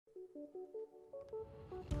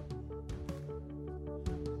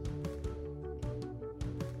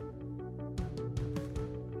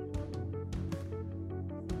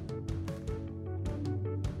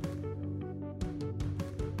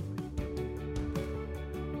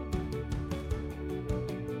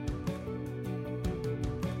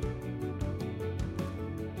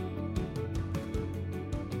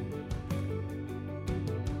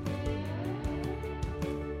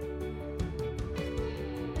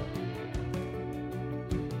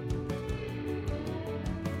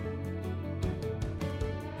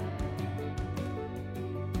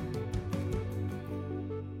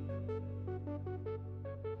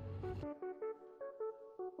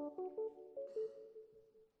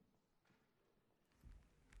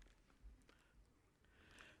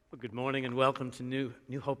Well, good morning and welcome to New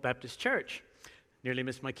Hope Baptist Church. Nearly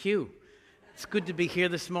missed my cue. It's good to be here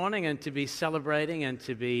this morning and to be celebrating and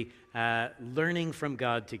to be learning from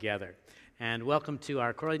God together. And welcome to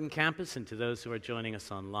our Croydon campus and to those who are joining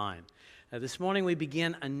us online. This morning we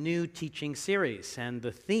begin a new teaching series, and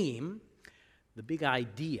the theme, the big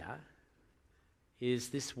idea, is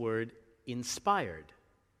this word, inspired.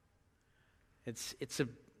 It's a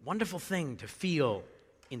wonderful thing to feel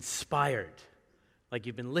inspired. Like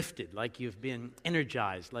you've been lifted, like you've been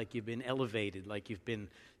energized, like you've been elevated, like you've been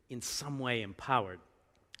in some way empowered.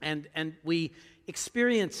 And we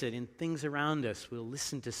experience it in things around us. We'll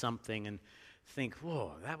listen to something and think,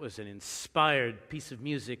 whoa, that was an inspired piece of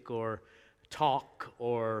music or talk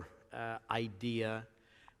or idea.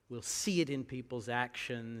 We'll see it in people's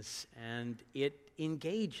actions, and it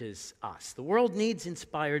engages us. The world needs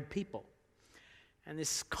inspired people. And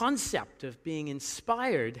this concept of being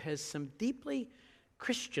inspired has some deeply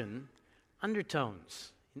Christian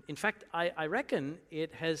undertones. In fact, I reckon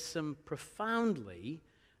it has some profoundly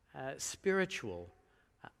spiritual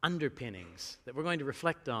underpinnings that we're going to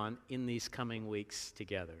reflect on in these coming weeks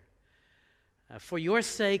together. For your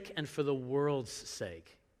sake and for the world's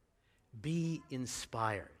sake, be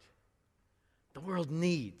inspired. The world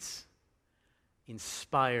needs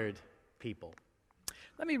inspired people.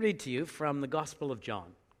 Let me read to you from the Gospel of John.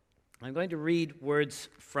 I'm going to read words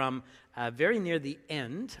from very near the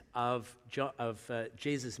end of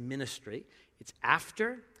Jesus' ministry. It's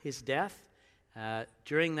after his death,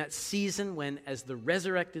 during that season when, as the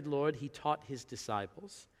resurrected Lord, he taught his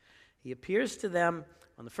disciples. He appears to them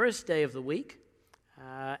on the first day of the week,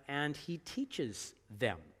 and he teaches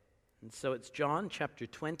them. And so it's John chapter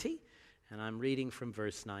 20, and I'm reading from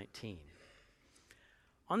verse 19.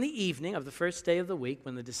 On the evening of the first day of the week,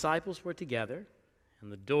 when the disciples were together,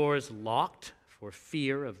 and the doors locked for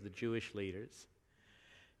fear of the Jewish leaders,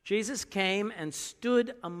 Jesus came and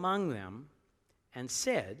stood among them and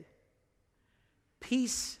said,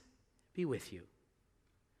 "Peace be with you."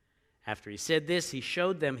 After he said this, he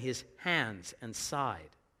showed them his hands and side.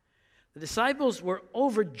 The disciples were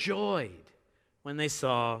overjoyed when they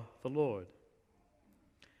saw the Lord.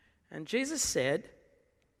 And Jesus said,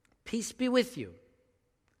 "Peace be with you.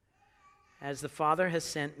 As the Father has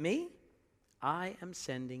sent me, I am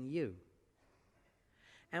sending you."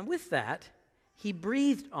 And with that, he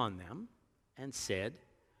breathed on them and said,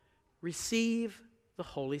 "Receive the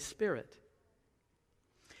Holy Spirit.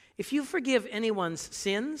 If you forgive anyone's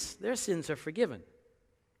sins, their sins are forgiven.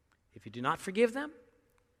 If you do not forgive them,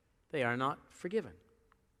 they are not forgiven."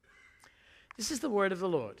 This is the word of the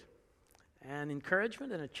Lord, an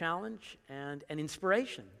encouragement and a challenge and an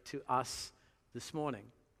inspiration to us this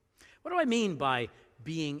morning. What do I mean by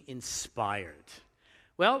being inspired?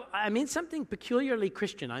 Well, I mean something peculiarly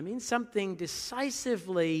Christian. I mean something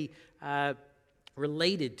decisively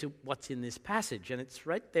related to what's in this passage. And it's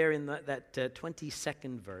right there in that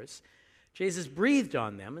 22nd verse. Jesus breathed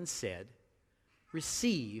on them and said,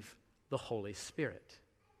 "Receive the Holy Spirit."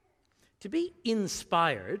 To be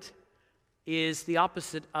inspired is the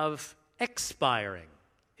opposite of expiring.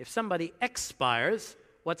 If somebody expires,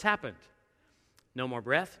 what's happened? No more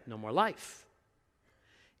breath, no more life.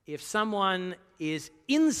 If someone is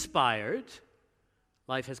inspired,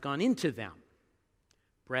 life has gone into them.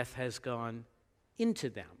 Breath has gone into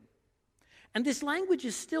them. And this language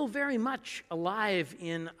is still very much alive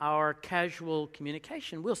in our casual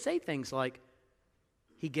communication. We'll say things like,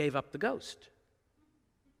 "He gave up the ghost."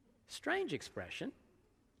 Strange expression,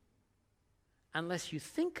 unless you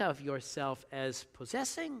think of yourself as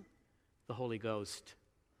possessing the Holy Ghost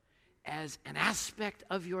as an aspect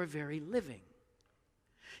of your very living.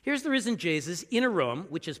 Here's the risen Jesus in a room,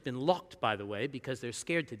 which has been locked, by the way, because they're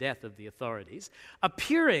scared to death of the authorities,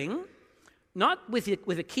 appearing, not with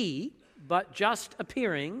a key, but just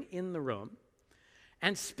appearing in the room,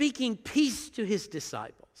 and speaking peace to his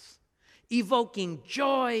disciples, evoking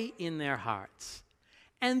joy in their hearts,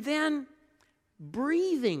 and then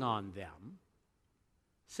breathing on them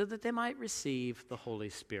so that they might receive the Holy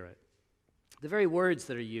Spirit. The very words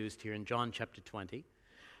that are used here in John chapter 20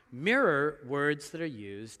 mirror words that are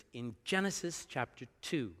used in Genesis chapter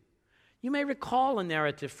 2. You may recall a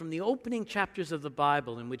narrative from the opening chapters of the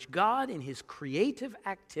Bible in which God, in his creative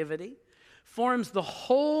activity, forms the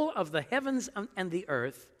whole of the heavens and the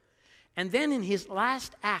earth, and then in his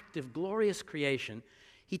last act of glorious creation,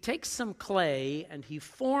 he takes some clay and he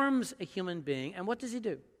forms a human being, and what does he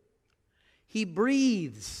do? He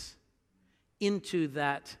breathes into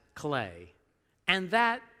that clay, and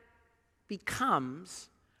that becomes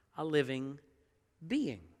a living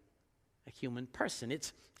being, a human person.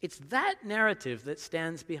 It's that narrative that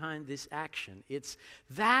stands behind this action. It's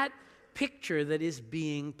that picture that is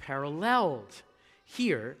being paralleled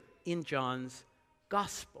here in John's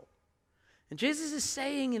gospel. And Jesus is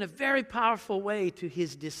saying in a very powerful way to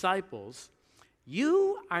his disciples,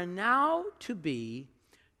 you are now to be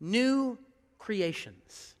new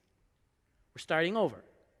creations. We're starting over.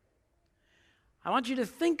 I want you to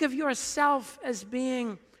think of yourself as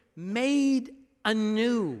being made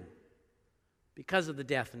anew because of the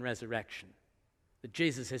death and resurrection that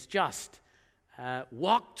Jesus has just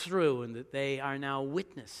walked through and that they are now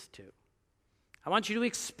witness to. I want you to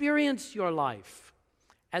experience your life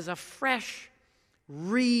as a fresh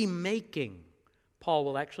remaking. Paul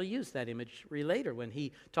will actually use that imagery later when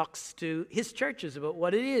he talks to his churches about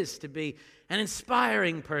what it is to be an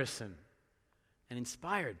inspiring person, an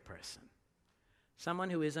inspired person, someone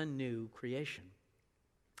who is a new creation.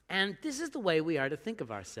 And this is the way we are to think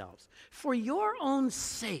of ourselves. For your own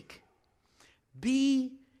sake,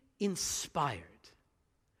 be inspired.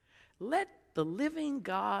 Let the living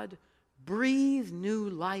God breathe new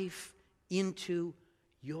life into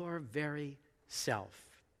your very self.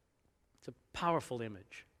 It's a powerful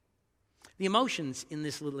image. The emotions in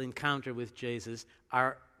this little encounter with Jesus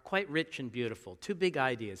are quite rich and beautiful. Two big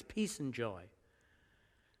ideas, peace and joy.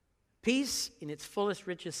 Peace in its fullest,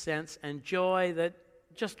 richest sense, and joy that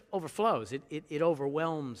just overflows. It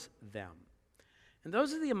overwhelms them. And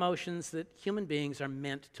those are the emotions that human beings are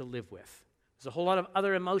meant to live with. There's a whole lot of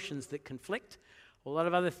other emotions that conflict, a whole lot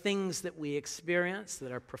of other things that we experience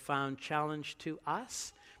that are a profound challenge to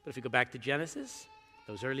us. But if we go back to Genesis,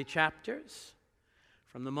 those early chapters,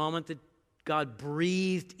 from the moment that God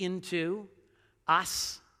breathed into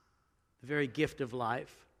us the very gift of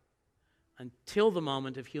life, until the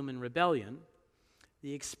moment of human rebellion,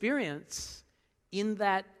 the experience in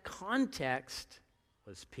that context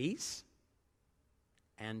was peace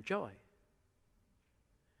and joy.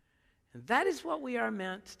 And that is what we are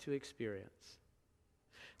meant to experience.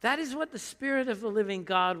 That is what the Spirit of the living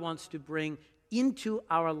God wants to bring into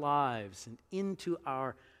our lives and into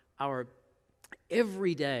our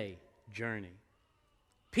everyday journey.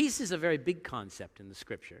 Peace is a very big concept in the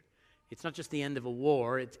Scripture. It's not just the end of a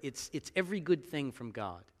war. It's every good thing from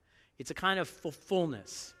God. It's a kind of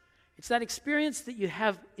fullness. It's that experience that you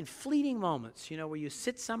have in fleeting moments, where you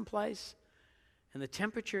sit someplace and the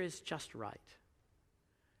temperature is just right.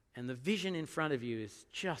 And the vision in front of you is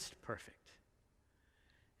just perfect.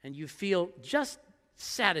 And you feel just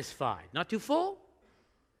satisfied. Not too full,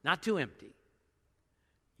 not too empty.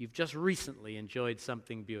 You've just recently enjoyed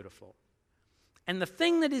something beautiful. And the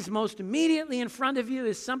thing that is most immediately in front of you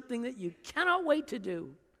is something that you cannot wait to do.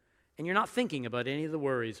 And you're not thinking about any of the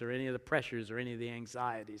worries or any of the pressures or any of the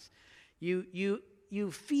anxieties. You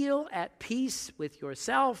feel at peace with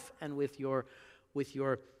yourself and with your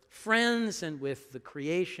friends and with the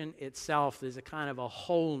creation itself. There's a kind of a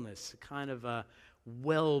wholeness, a kind of a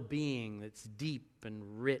well-being that's deep and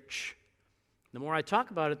rich. The more I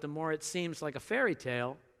talk about it, the more it seems like a fairy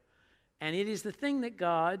tale. And it is the thing that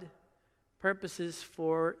God purposes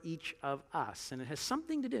for each of us. And it has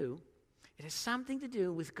something to do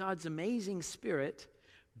with God's amazing Spirit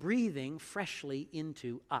breathing freshly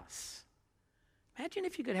into us. Imagine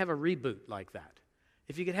if you could have a reboot like that.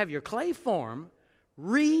 If you could have your clay form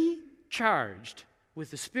recharged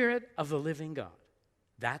with the Spirit of the living God.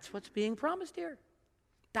 That's what's being promised here.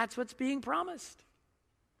 That's what's being promised.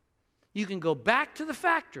 You can go back to the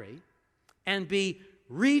factory and be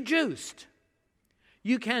rejuiced.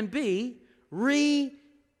 You can be re-energized.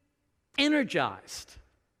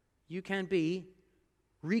 You can be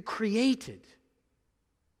recreated,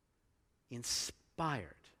 inspired,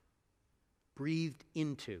 breathed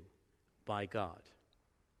into by God.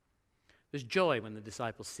 There's joy when the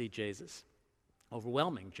disciples see Jesus,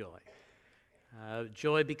 overwhelming joy.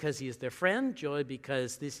 Joy because he is their friend. Joy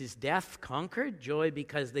because this is death conquered. Joy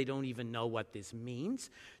because they don't even know what this means.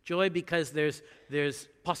 Joy because there's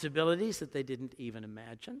possibilities that they didn't even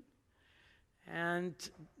imagine. And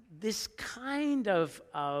this kind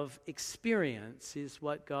of experience is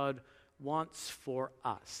what God wants for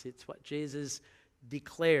us. It's what Jesus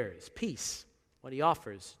declares, peace, what he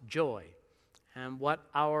offers, joy, and what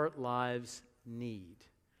our lives need.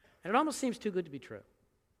 And it almost seems too good to be true.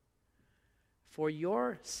 For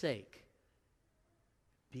your sake,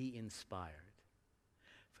 be inspired.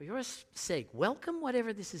 For your sake, welcome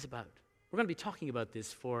whatever this is about. We're going to be talking about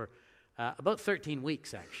this for about 13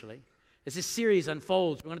 weeks, actually. As this series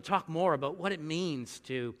unfolds, we're going to talk more about what it means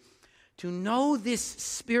to know this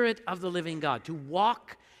Spirit of the living God, to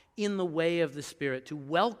walk in the way of the Spirit, to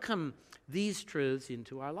welcome these truths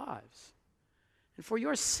into our lives. And for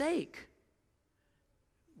your sake,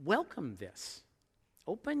 welcome this.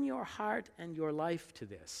 Open your heart and your life to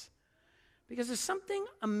this. Because there's something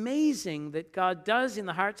amazing that God does in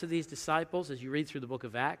the hearts of these disciples. As you read through the book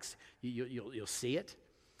of Acts, you'll see it.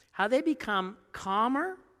 How they become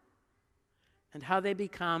calmer and how they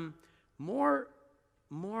become more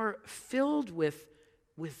filled with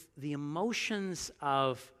the emotions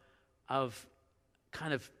of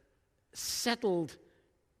kind of settled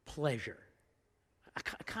pleasure,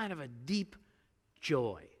 a kind of a deep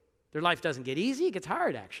joy. Their life doesn't get easy, it gets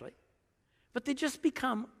hard actually. But they just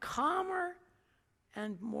become calmer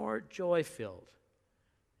and more joy-filled.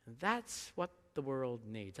 And that's what the world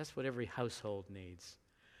needs. That's what every household needs.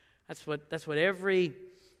 That's what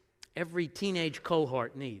every teenage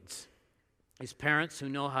cohort needs, is parents who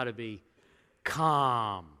know how to be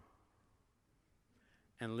calm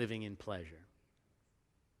and living in pleasure.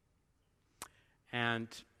 And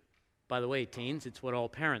by the way, teens, it's what all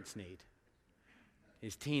parents need,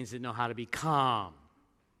 is teens that know how to be calm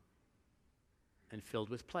and filled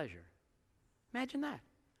with pleasure. Imagine that.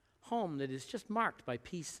 Home that is just marked by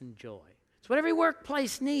peace and joy. It's what every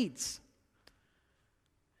workplace needs,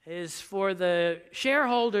 is for the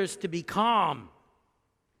shareholders to be calm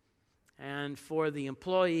and for the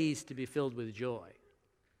employees to be filled with joy.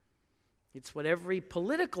 It's what every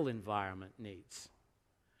political environment needs.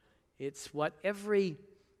 It's what every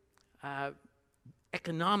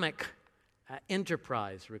economic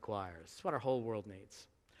enterprise requires. It's what our whole world needs.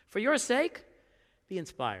 For your sake, be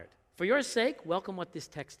inspired. For your sake, welcome what this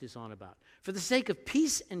text is on about. For the sake of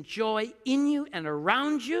peace and joy in you and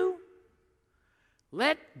around you,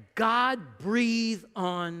 let God breathe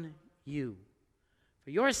on you. For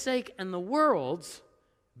your sake and the world's,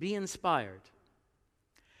 be inspired.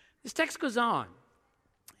 This text goes on.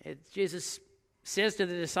 Jesus says to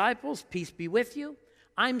the disciples, peace be with you.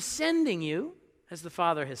 I'm sending you as the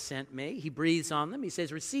Father has sent me. He breathes on them. He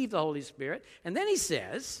says, receive the Holy Spirit. And then he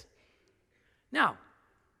says, now,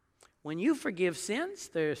 when you forgive sins,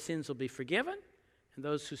 their sins will be forgiven. And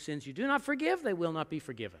those whose sins you do not forgive, they will not be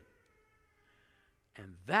forgiven.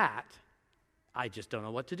 And that, I just don't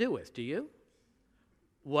know what to do with. Do you?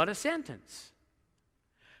 What a sentence.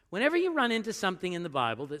 Whenever you run into something in the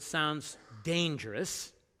Bible that sounds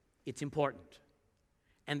dangerous, it's important.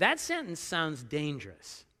 And that sentence sounds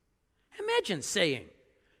dangerous. Imagine saying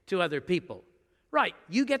to other people, right,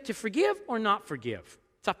 you get to forgive or not forgive.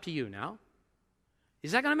 It's up to you now.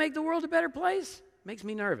 Is that going to make the world a better place? Makes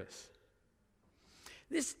me nervous.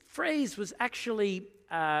 This phrase was actually,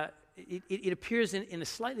 it appears in a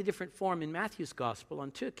slightly different form in Matthew's Gospel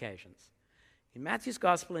on 2 occasions. In Matthew's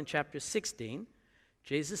Gospel in chapter 16,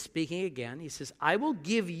 Jesus speaking again, he says, I will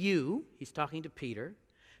give you, he's talking to Peter,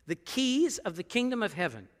 the keys of the kingdom of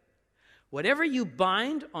heaven. Whatever you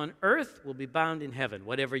bind on earth will be bound in heaven.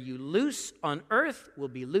 Whatever you loose on earth will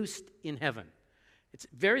be loosed in heaven. It's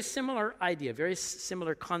a very similar idea, very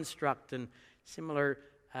similar construct and similar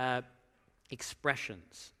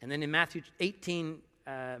expressions. And then in Matthew 18,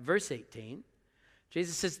 verse 18,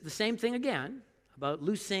 Jesus says the same thing again about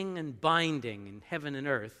loosing and binding in heaven and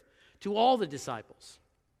earth to all the disciples.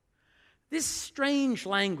 This strange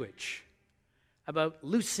language about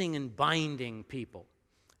loosing and binding people,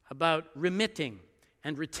 about remitting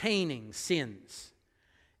and retaining sins,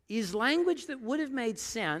 is language that would have made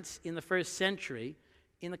sense in the first century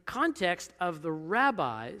in the context of the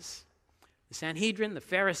rabbis, the Sanhedrin, the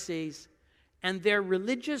Pharisees, and their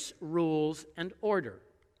religious rules and order.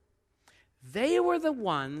 They were the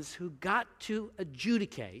ones who got to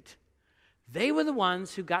adjudicate, they were the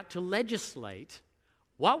ones who got to legislate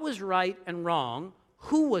what was right and wrong,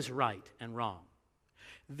 who was right and wrong.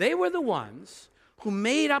 They were the ones who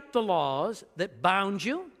made up the laws that bound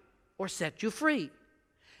you or set you free.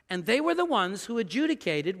 And they were the ones who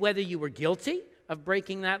adjudicated whether you were guilty of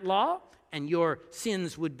breaking that law and your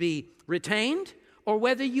sins would be retained, or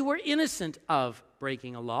whether you were innocent of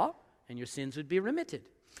breaking a law and your sins would be remitted.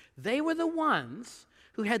 They were the ones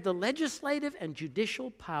who had the legislative and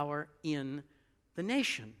judicial power in the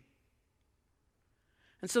nation.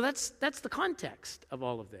 And so that's the context of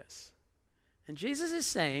all of this. And Jesus is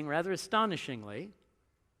saying, rather astonishingly,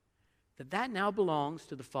 that now belongs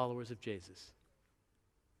to the followers of Jesus.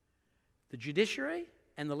 The judiciary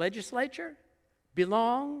and the legislature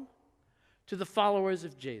belong to the followers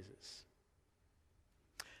of Jesus.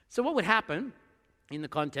 So what would happen in the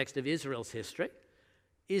context of Israel's history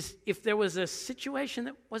is if there was a situation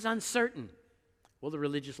that was uncertain, well, the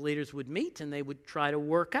religious leaders would meet and they would try to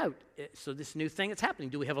work out. So this new thing that's happening,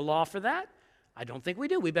 do we have a law for that? I don't think we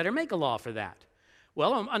do. We better make a law for that.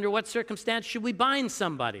 Well, under what circumstance should we bind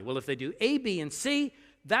somebody? Well, if they do A, B, and C,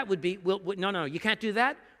 that would be, no, you can't do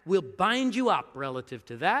that. We'll bind you up relative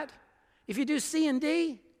to that. If you do C and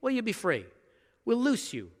D, well, you'll be free. We'll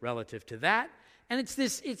loose you relative to that. And it's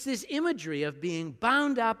this imagery of being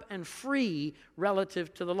bound up and free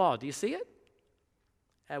relative to the law. Do you see it?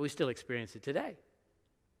 We still experience it today.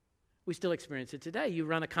 We still experience it today. You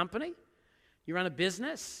run a company, you run a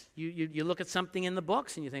business, you look at something in the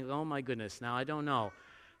books and you think, oh my goodness, now I don't know.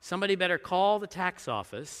 Somebody better call the tax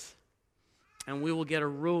office and we will get a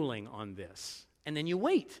ruling on this. And then you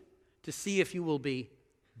wait to see if you will be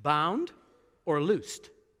bound or loosed.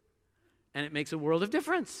 And it makes a world of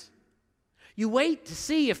difference. You wait to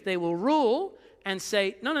see if they will rule and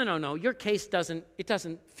say, no, your case doesn't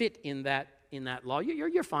fit in that law.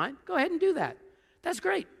 You're fine. Go ahead and do that. That's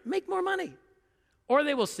great. Make more money. Or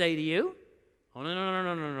they will say to you, oh,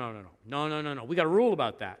 no. We got a rule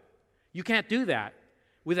about that. You can't do that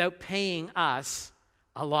without paying us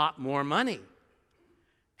a lot more money.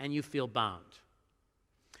 And you feel bound.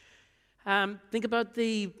 Think about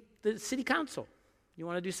the city council. You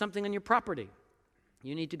want to do something on your property.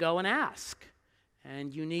 You need to go and ask.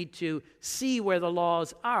 And you need to see where the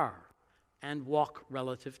laws are and walk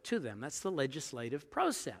relative to them. That's the legislative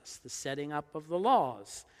process, the setting up of the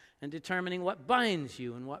laws and determining what binds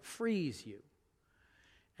you and what frees you.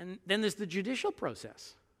 And then there's the judicial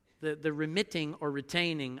process, the remitting or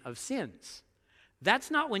retaining of sins. That's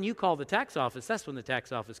not when you call the tax office, that's when the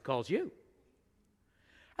tax office calls you.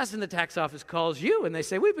 That's when the tax office calls you and they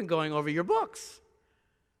say, we've been going over your books.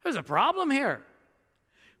 There's a problem here.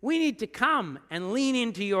 We need to come and lean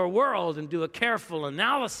into your world and do a careful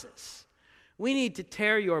analysis. We need to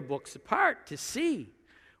tear your books apart to see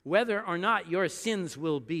whether or not your sins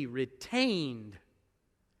will be retained,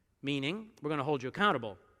 meaning we're going to hold you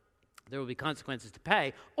accountable. There will be consequences to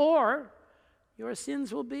pay, or your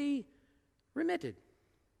sins will be remitted,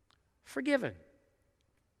 forgiven.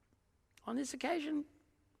 On this occasion,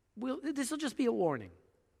 this will just be a warning.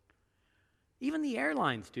 Even the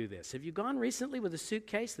airlines do this. Have you gone recently with a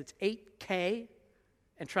suitcase that's 8K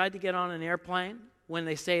and tried to get on an airplane when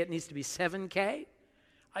they say it needs to be 7K?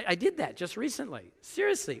 I did that just recently.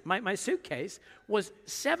 Seriously, my suitcase was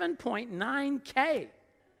 7.9K.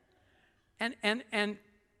 And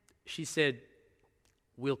she said,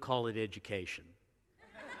 we'll call it education.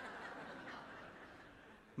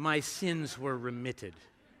 My sins were remitted.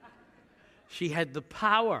 She had the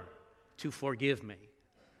power to forgive me.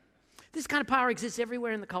 This kind of power exists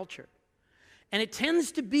everywhere in the culture. And it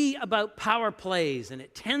tends to be about power plays, and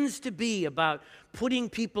it tends to be about putting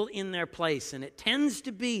people in their place, and it tends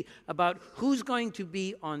to be about who's going to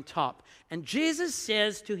be on top. And Jesus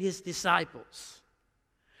says to his disciples,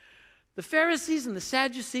 the Pharisees and the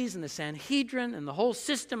Sadducees and the Sanhedrin and the whole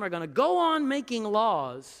system are going to go on making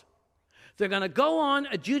laws. They're going to go on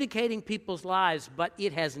adjudicating people's lives, but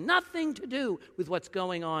it has nothing to do with what's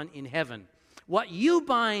going on in heaven. What you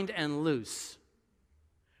bind and loose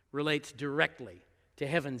relates directly to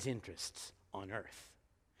heaven's interests on earth.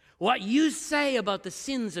 What you say about the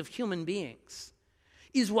sins of human beings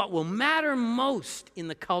is what will matter most in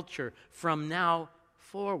the culture from now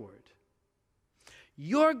forward.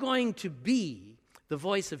 You're going to be the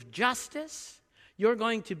voice of justice. You're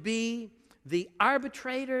going to be the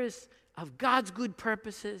arbitrators of God's good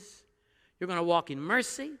purposes. You're going to walk in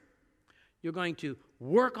mercy. You're going to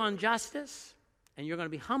work on justice. And you're going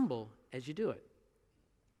to be humble as you do it.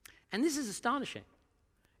 And this is astonishing.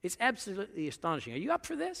 It's absolutely astonishing. Are you up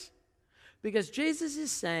for this? Because Jesus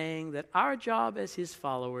is saying that our job as his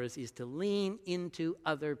followers is to lean into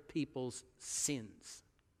other people's sins.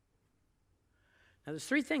 Now, there's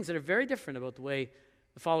three things that are very different about the way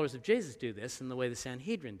the followers of Jesus do this and the way the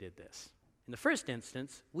Sanhedrin did this. In the first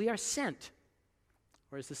instance, we are sent,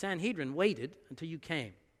 whereas the Sanhedrin waited until you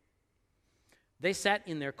came. They sat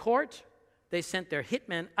in their court. They sent their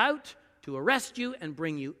hitmen out to arrest you and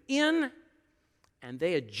bring you in, and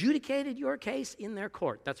they adjudicated your case in their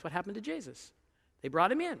court. That's what happened to Jesus. They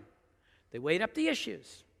brought him in. They weighed up the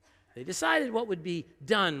issues. They decided what would be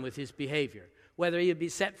done with his behavior, whether he would be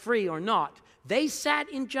set free or not. They sat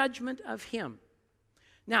in judgment of him.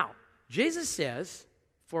 Now, Jesus says,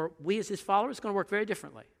 for we as his followers, it's going to work very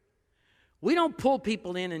differently. We don't pull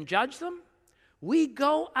people in and judge them. We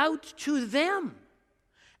go out to them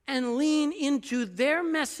and lean into their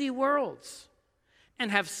messy worlds and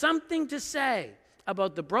have something to say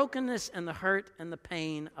about the brokenness and the hurt and the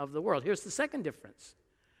pain of the world. Here's the second difference.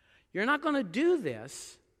 You're not going to do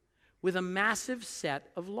this with a massive set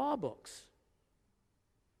of law books.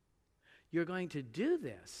 You're going to do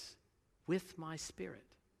this with my Spirit.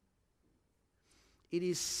 It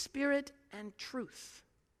is spirit and truth,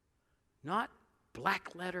 not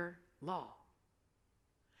black letter law.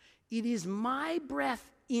 It is my breath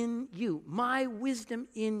in you, my wisdom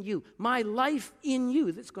in you, my life in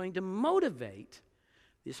you that's going to motivate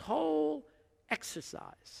this whole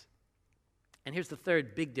exercise. And here's the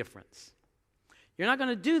third big difference. You're not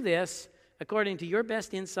going to do this according to your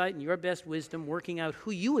best insight and your best wisdom, working out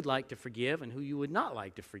who you would like to forgive and who you would not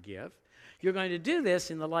like to forgive. You're going to do this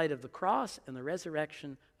in the light of the cross and the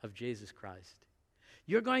resurrection of Jesus Christ.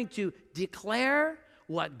 You're going to declare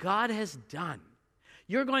what God has done.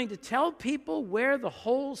 You're going to tell people where the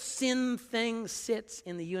whole sin thing sits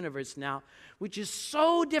in the universe now, which is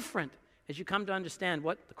so different as you come to understand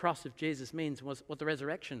what the cross of Jesus means, what the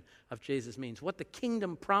resurrection of Jesus means, what the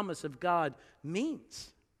kingdom promise of God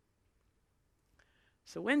means.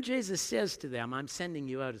 So when Jesus says to them, I'm sending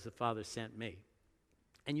you out as the Father sent me,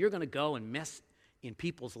 and you're going to go and mess in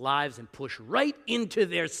people's lives and push right into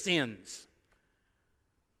their sins,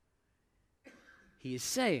 he is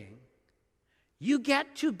saying, you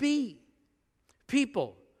get to be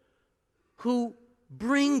people who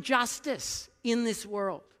bring justice in this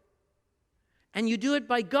world. And you do it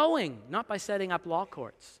by going, not by setting up law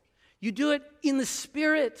courts. You do it in the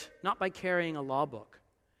Spirit, not by carrying a law book.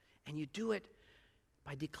 And you do it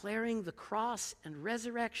by declaring the cross and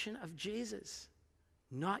resurrection of Jesus,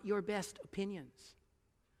 not your best opinions,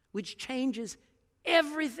 which changes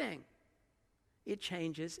everything. It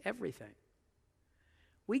changes everything.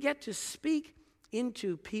 We get to speak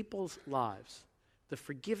into people's lives the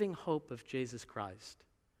forgiving hope of Jesus Christ.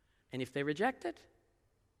 And if they reject it,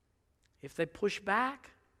 if they push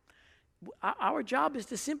back, our job is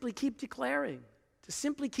to simply keep declaring, to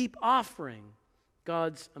simply keep offering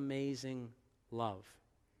God's amazing love.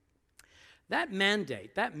 That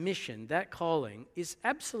mandate, that mission, that calling is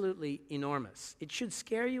absolutely enormous. It should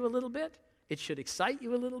scare you a little bit. It should excite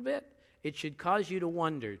you a little bit. It should cause you to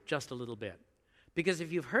wonder just a little bit. Because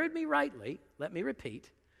if you've heard me rightly, let me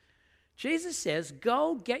repeat, Jesus says,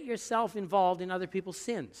 go get yourself involved in other people's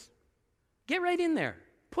sins. Get right in there.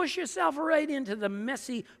 Push yourself right into the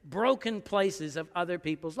messy, broken places of other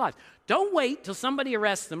people's lives. Don't wait till somebody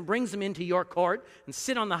arrests them, brings them into your court, and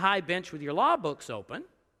sit on the high bench with your law books open.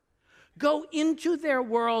 Go into their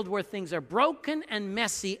world where things are broken and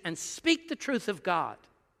messy and speak the truth of God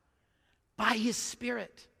by His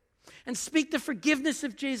Spirit. And speak the forgiveness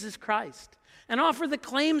of Jesus Christ. And offer the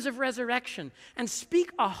claims of resurrection. And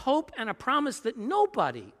speak a hope and a promise that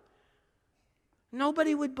nobody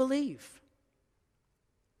would believe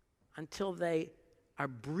until they are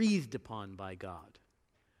breathed upon by God.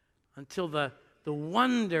 Until the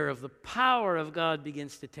wonder of the power of God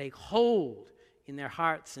begins to take hold in their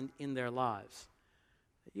hearts and in their lives.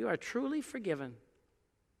 That you are truly forgiven.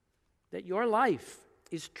 That your life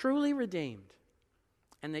is truly redeemed.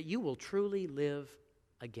 And that you will truly live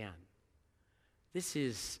again. This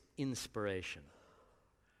is inspiration.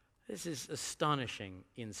 This is astonishing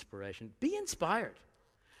inspiration. Be inspired.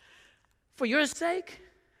 For your sake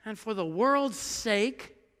and for the world's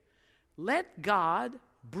sake, let God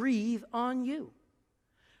breathe on you.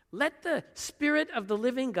 Let the Spirit of the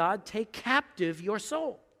living God take captive your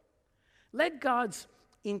soul. Let God's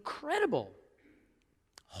incredible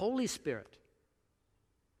Holy Spirit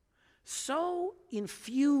so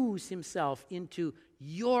infuse Himself into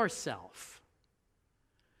yourself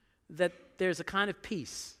that there's a kind of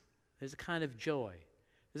peace, there's a kind of joy,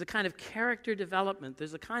 there's a kind of character development,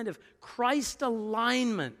 there's a kind of Christ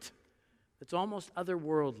alignment that's almost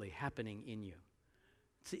otherworldly happening in you.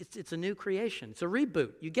 It's a new creation. It's a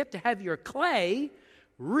reboot. You get to have your clay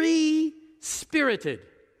re-spirited.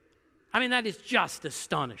 I mean, that is just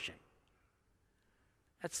astonishing.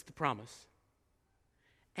 That's the promise.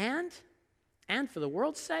 And for the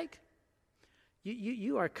world's sake,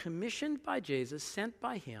 you are commissioned by Jesus, sent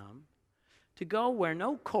by Him, to go where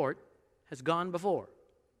no court has gone before.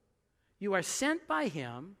 You are sent by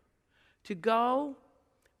Him to go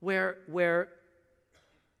where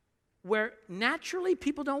where naturally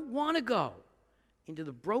people don't want to go, into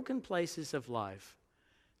the broken places of life,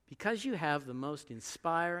 because you have the most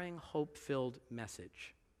inspiring, hope-filled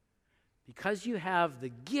message, because you have the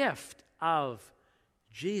gift of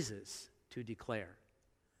Jesus to declare,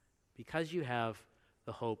 because you have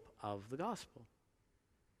the hope of the gospel.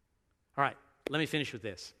 All right, let me finish with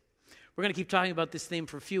this. We're going to keep talking about this theme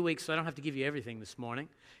for a few weeks, so I don't have to give you everything this morning.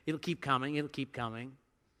 It'll keep coming, it'll keep coming.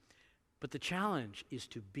 But the challenge is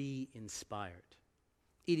to be inspired.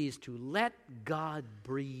 It is to let God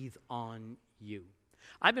breathe on you.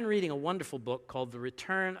 I've been reading a wonderful book called The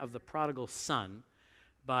Return of the Prodigal Son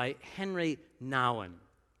by Henry Nouwen.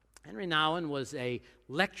 Henry Nouwen was a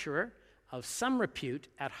lecturer of some repute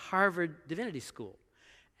at Harvard Divinity School.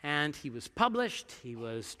 And he was published, he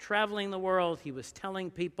was traveling the world, he was telling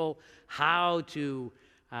people how to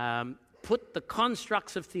put the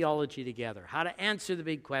constructs of theology together, how to answer the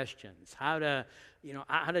big questions, how to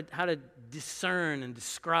discern and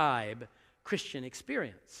describe Christian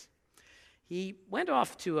experience. He went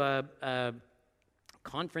off to a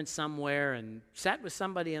conference somewhere and sat with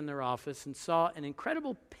somebody in their office and saw an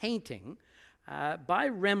incredible painting by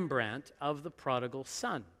Rembrandt of the prodigal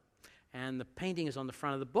son. And the painting is on the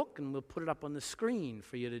front of the book, and we'll put it up on the screen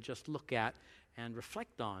for you to just look at and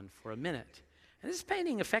reflect on for a minute. And this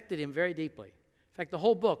painting affected him very deeply. In fact, the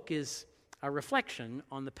whole book is a reflection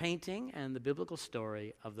on the painting and the biblical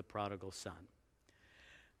story of the prodigal son.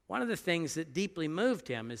 One of the things that deeply moved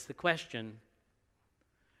him is the question,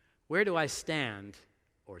 where do I stand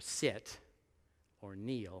or sit or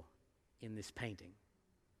kneel in this painting?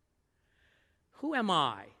 Who am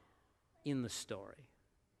I in the story?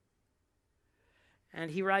 And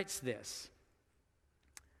he writes this.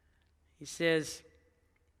 He says,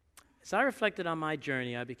 as I reflected on my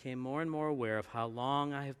journey, I became more and more aware of how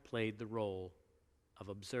long I have played the role of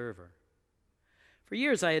observer. For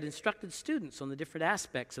years, I had instructed students on the different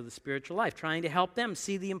aspects of the spiritual life, trying to help them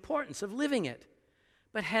see the importance of living it.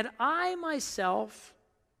 But had I myself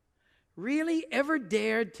really ever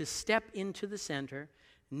dared to step into the center,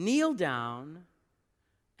 kneel down,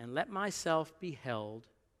 and let myself be held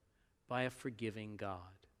by a forgiving God?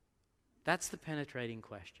 That's the penetrating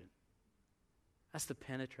question. That's the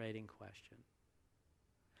penetrating question.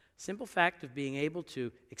 Simple fact of being able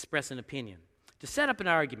to express an opinion, to set up an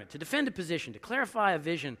argument, to defend a position, to clarify a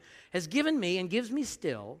vision, has given me and gives me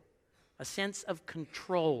still a sense of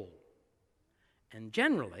control. And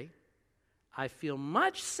generally, I feel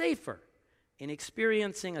much safer in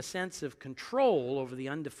experiencing a sense of control over the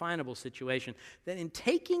undefinable situation than in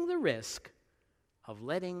taking the risk of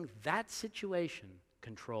letting that situation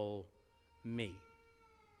control me.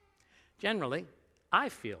 Generally, I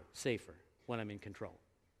feel safer when I'm in control.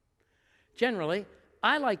 Generally,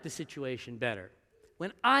 I like the situation better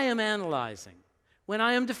when I am analyzing, when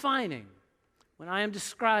I am defining, when I am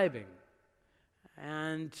describing.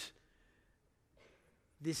 And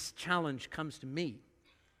this challenge comes to me,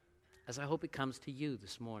 as I hope it comes to you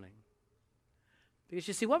this morning. Because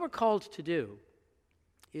you see, what we're called to do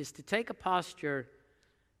is to take a posture,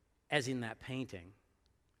 as in that painting,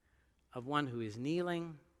 of one who is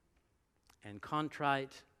kneeling and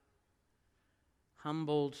contrite,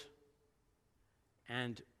 humbled,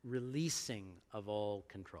 and releasing of all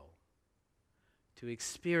control. To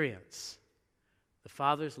experience the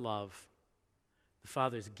Father's love, the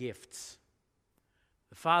Father's gifts,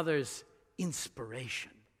 the Father's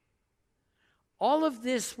inspiration. All of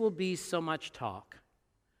this will be so much talk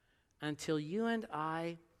until you and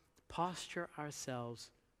I posture ourselves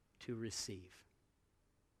to receive.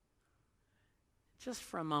 Just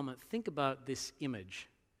for a moment, think about this image.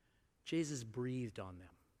 Jesus breathed on them.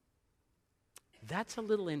 That's a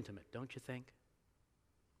little intimate, don't you think?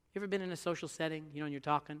 You ever been in a social setting, and you're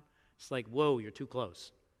talking? It's like, whoa, you're too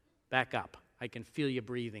close. Back up. I can feel you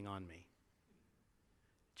breathing on me.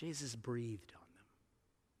 Jesus breathed on them.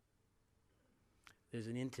 There's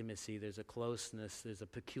an intimacy, there's a closeness, there's a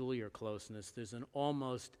peculiar closeness, there's an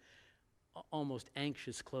almost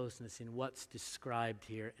anxious closeness in what's described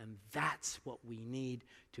here, and that's what we need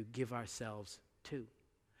to give ourselves to.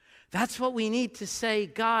 That's what we need to say,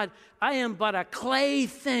 God, I am but a clay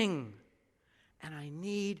thing, and I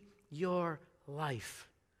need your life.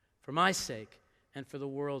 For my sake and for the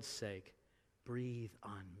world's sake, breathe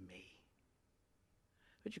on me.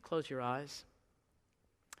 Would you close your eyes?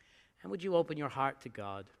 And would you open your heart to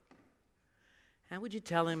God? And would you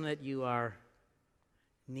tell him that you are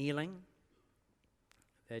kneeling,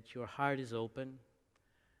 that your heart is open,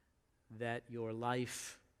 that your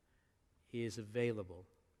life is available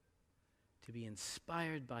to be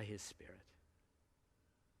inspired by his Spirit?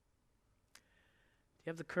 Do you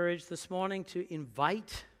have the courage this morning to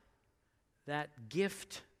invite that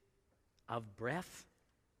gift of breath,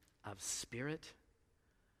 of spirit,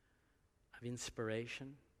 of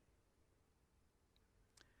inspiration,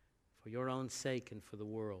 for your own sake and for the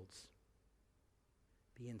world's.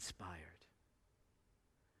 Be inspired.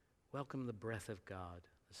 Welcome the breath of God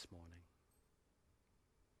this morning.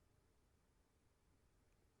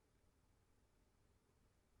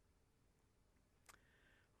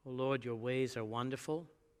 O Lord, your ways are wonderful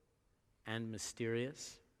and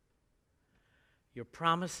mysterious. Your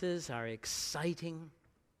promises are exciting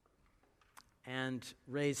and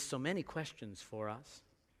raise so many questions for us.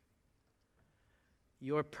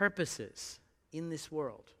 Your purposes in this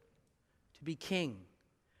world, to be king,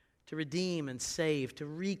 to redeem and save, to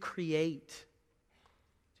recreate,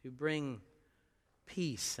 to bring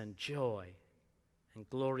peace and joy and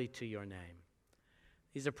glory to your name.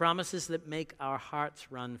 These are promises that make our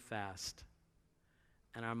hearts run fast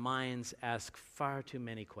and our minds ask far too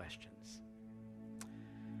many questions.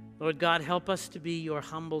 Lord God, help us to be your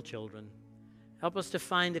humble children. Help us to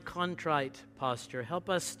find a contrite posture. Help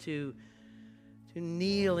us to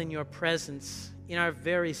kneel in your presence in our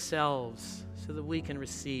very selves so that we can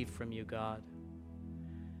receive from you, God.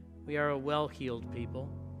 We are a well-heeled people.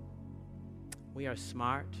 We are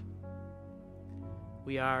smart.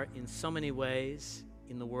 We are, in so many ways,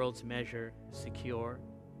 in the world's measure, secure.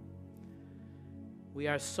 We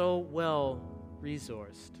are so well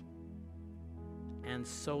resourced and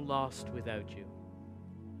so lost without you.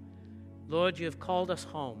 Lord, you have called us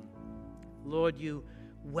home. Lord, you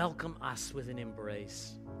welcome us with an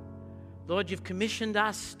embrace. Lord, you've commissioned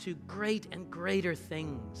us to great and greater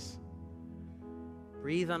things.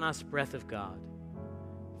 Breathe on us, breath of God.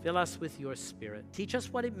 Fill us with your Spirit. Teach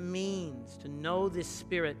us what it means to know this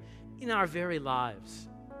Spirit in our very lives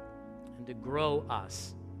and to grow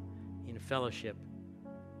us in fellowship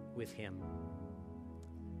with him.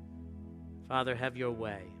 Father, have your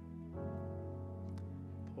way.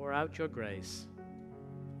 Pour out your grace.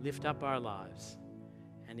 Lift up our lives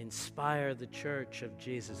and inspire the church of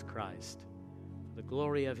Jesus Christ for the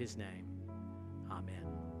glory of his name. Amen.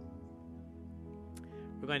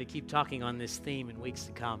 We're going to keep talking on this theme in weeks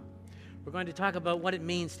to come. We're going to talk about what it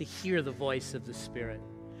means to hear the voice of the Spirit,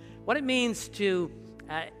 what it means to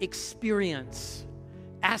experience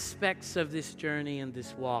aspects of this journey and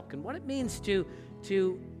this walk, and what it means to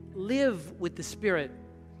live with the Spirit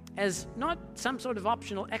as not some sort of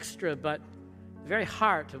optional extra, but the very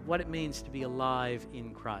heart of what it means to be alive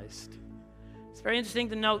in Christ. It's very interesting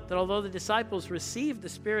to note that although the disciples received the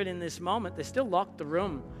Spirit in this moment, they still locked the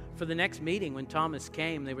room for the next meeting when Thomas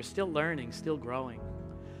came. They were still learning, still growing,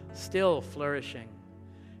 still flourishing.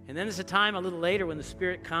 And then there's a time a little later when the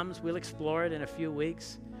Spirit comes. We'll explore it in a few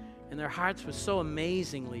weeks. And their hearts were so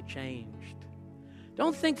amazingly changed.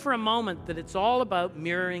 Don't think for a moment that it's all about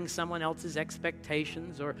mirroring someone else's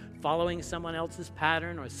expectations or following someone else's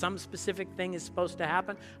pattern or some specific thing is supposed to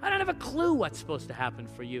happen. I don't have a clue what's supposed to happen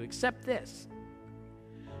for you except this.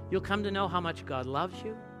 You'll come to know how much God loves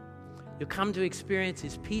you. You'll come to experience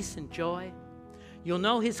his peace and joy. You'll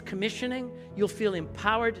know his commissioning. You'll feel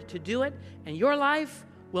empowered to do it. And your life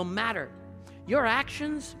will matter. Your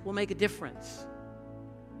actions will make a difference.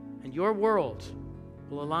 And your world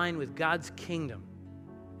will align with God's kingdom,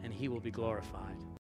 and he will be glorified.